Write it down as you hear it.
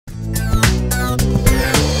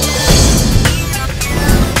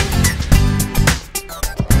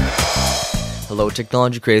Hello,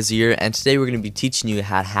 Technology Crazy here, and today we're going to be teaching you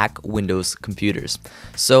how to hack Windows computers.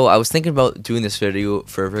 So I was thinking about doing this video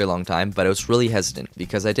for a very long time, but I was really hesitant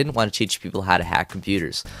because I didn't want to teach people how to hack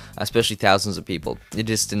computers, especially thousands of people. It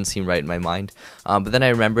just didn't seem right in my mind. But then I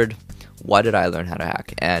remembered, why did I learn how to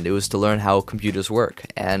hack? And it was to learn how computers work.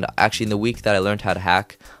 And actually in the week that I learned how to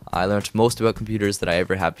hack, I learned most about computers that I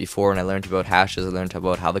ever had before, and I learned about hashes, I learned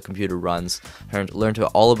about how the computer runs, learned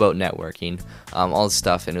all about networking, all this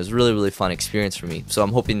stuff, and it was a really fun experience for me. So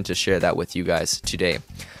I'm hoping to share that with you guys today.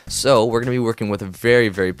 So we're going to be working with a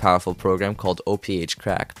very powerful program called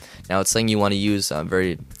Ophcrack. Now it's something you want to use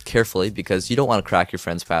very carefully because you don't want to crack your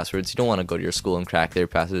friends' passwords. You don't want to go to your school and crack their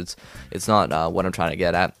passwords. It's not what I'm trying to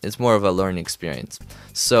get at. It's more of a learning experience.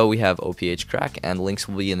 So we have Ophcrack, and links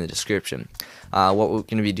will be in the description. What we're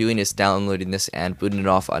going to be doing is downloading this and booting it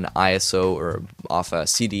off an ISO or off a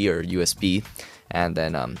CD or USB, and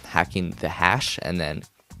then hacking the hash and then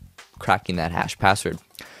cracking that hash password.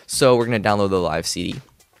 So we're going to download the live CD.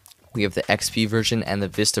 We have the XP version and the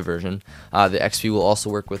Vista version. The XP will also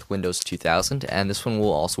work with Windows 2000, and this one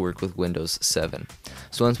will also work with Windows 7.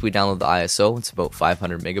 So once we download the ISO, it's about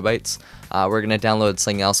 500 megabytes. We're going to download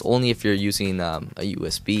something else only if you're using a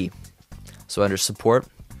USB. So under Support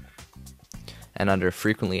and under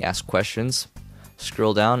Frequently Asked Questions,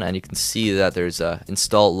 scroll down and you can see that there's a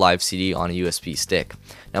Install Live CD on a USB stick.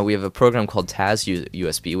 Now we have a program called Taz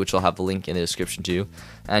USB, which I'll have a link in the description too,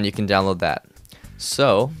 and you can download that.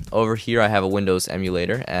 So over here I have a Windows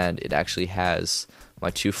emulator, and it actually has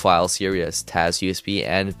my two files here. It has Taz USB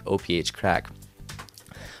and Ophcrack.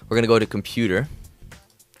 We're going to go to Computer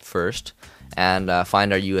first and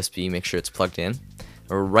find our USB, make sure it's plugged in.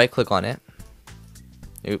 Or right click on it.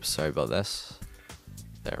 Oops, sorry about this.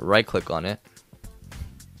 There, right click on it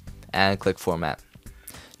and click Format.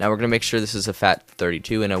 Now we're going to make sure this is a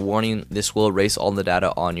FAT32, and a warning, this will erase all the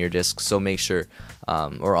data on your disk, so make sure,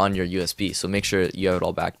 or on your USB, so make sure you have it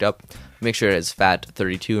all backed up. Make sure it's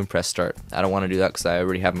FAT32 and press Start. I don't want to do that because I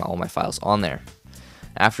already have all my files on there.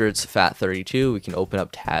 After it's FAT32, we can open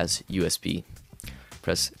up Taz USB.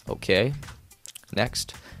 Press OK,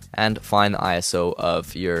 next, and find the ISO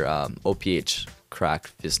of your Ophcrack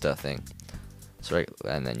Vista thing. So right,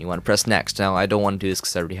 and then you want to press Next. Now I don't want to do this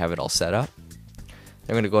because I already have it all set up.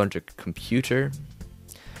 I'm going to go into Computer,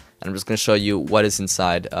 and I'm just going to show you what is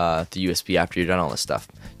inside the USB after you're done all this stuff.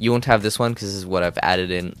 You won't have this one because this is what I've added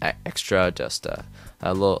in extra, just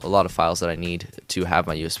a lot of files that I need to have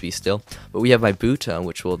my USB still. But we have my boot,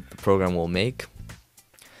 which the program will make.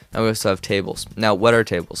 And we also have tables. Now, what are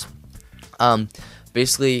tables?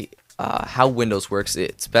 Basically, how Windows works,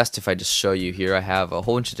 it's best if I just show you here. I have a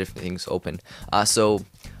whole bunch of different things open. So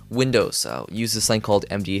Windows uses something called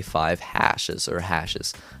MD5 hashes.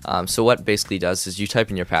 So what it basically does is you type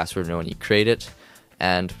in your password and when you create it,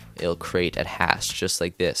 and it'll create a hash just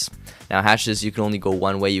like this. Now hashes, you can only go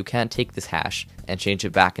one way. You can't take this hash and change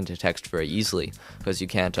it back into text very easily because you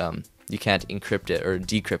can't encrypt it or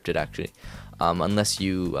decrypt it actually, unless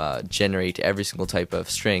you generate every single type of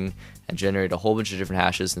string and generate a whole bunch of different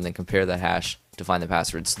hashes and then compare that hash to find the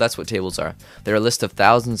password. So that's what tables are. They're a list of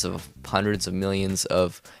thousands of hundreds of millions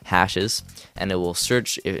of hashes, and it will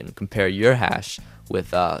search and compare your hash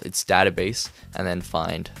with its database and then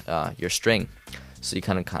find your string. So you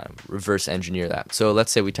kind of reverse engineer that. So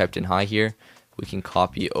let's say we typed in hi here. We can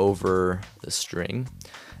copy over the string,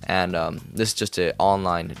 and this is just an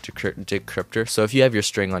online decryptor. So if you have your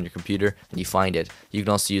string on your computer and you find it, you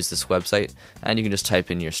can also use this website, and you can just type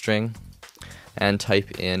in your string and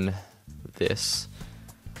type in this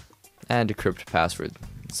and decrypt password.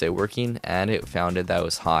 Say working, and it found it. That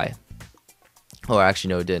was hi. Oh,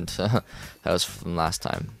 actually no, it didn't. That was from last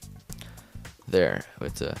time. There,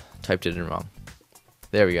 typed it in wrong.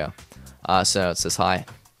 There we go. So now it says hi.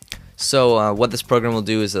 So what this program will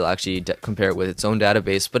do is it'll actually compare it with its own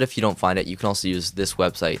database, but if you don't find it, you can also use this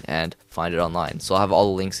website and find it online. So I'll have all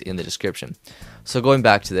the links in the description. So going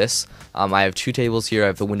back to this, I have two tables here. I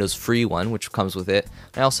have the Windows free one, which comes with it.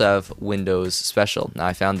 I also have Windows special. Now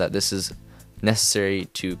I found that this is necessary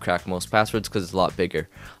to crack most passwords because it's a lot bigger.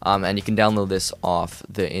 And you can download this off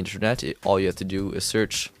the internet. All you have to do is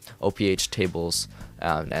search OPH tables,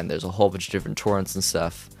 and there's a whole bunch of different torrents and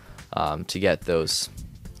stuff to get those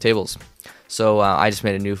tables. So I just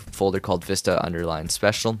made a new folder called Vista _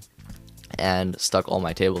 special and stuck all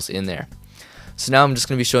my tables in there. So now I'm just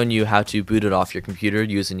going to be showing you how to boot it off your computer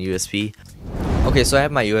using USB. Okay, so I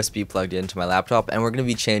have my USB plugged into my laptop, and we're going to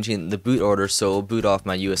be changing the boot order, so it'll boot off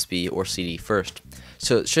my USB or CD first.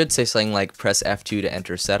 So it should say something like press F2 to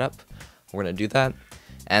enter setup. We're going to do that,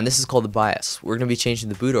 And this is called the BIOS. We're going to be changing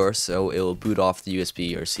the boot order so it will boot off the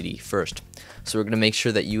USB or CD first. So we're going to make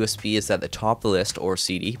sure that USB is at the top of the list, or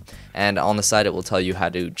CD, and on the side it will tell you how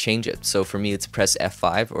to change it. So for me, it's press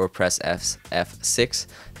F5 or press F6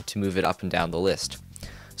 to move it up and down the list.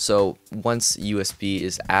 So once USB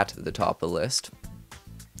is at the top of the list,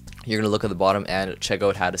 you're going to look at the bottom and check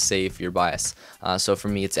out how to save your BIOS. So for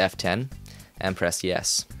me, it's F10 and press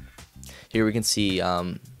yes. Here we can see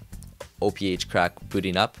Ophcrack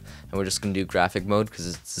booting up, and we're just going to do graphic mode because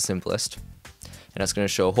it's the simplest. And it's going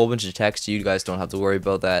to show a whole bunch of text. You guys don't have to worry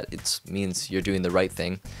about that. It means you're doing the right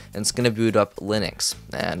thing. And it's going to boot up Linux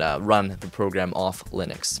and run the program off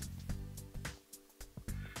Linux.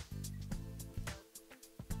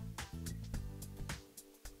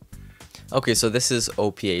 Okay, so this is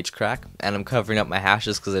Ophcrack, and I'm covering up my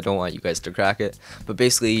hashes because I don't want you guys to crack it. But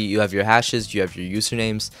basically, you have your hashes, you have your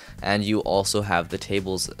usernames, and you also have the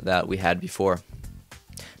tables that we had before.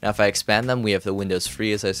 Now, if I expand them, we have the Windows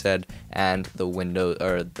Free, as I said, and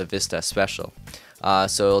the Vista Special.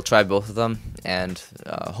 So it'll try both of them, and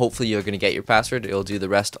hopefully you're going to get your password. It'll do the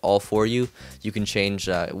rest all for you. You can change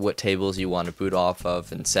what tables you want to boot off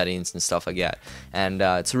of and settings and stuff like that. And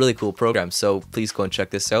it's a really cool program, so please go and check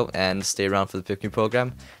this out and stay around for the Pick Me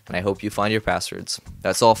program, and I hope you find your passwords.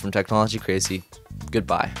 That's all from Technology Crazy.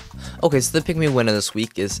 Goodbye. Okay, so the Pick Me winner this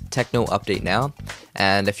week is Techno Update Now,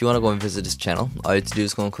 and if you want to go and visit his channel, all you have to do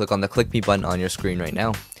is go and click on the Click Me button on your screen right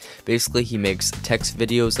now. Basically, he makes text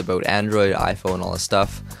videos about Android, iPhone, all this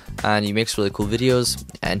stuff, and he makes really cool videos,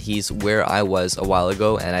 and he's where I was a while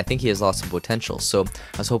ago, and I think he has lots of potential. So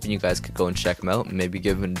I was hoping you guys could go and check him out and maybe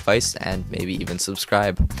give him advice and maybe even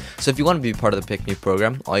subscribe. So if you want to be part of the Pick Me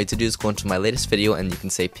program, all you have to do is go into my latest video and you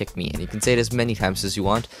can say Pick Me, and you can say it as many times as you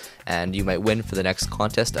want, and you might win for the next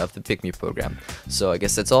contest of the Pick Me program. So I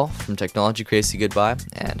guess that's all from Technology Crazy. Goodbye,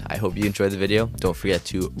 and I hope you enjoyed the video. Don't forget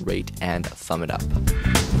to rate and thumb it up.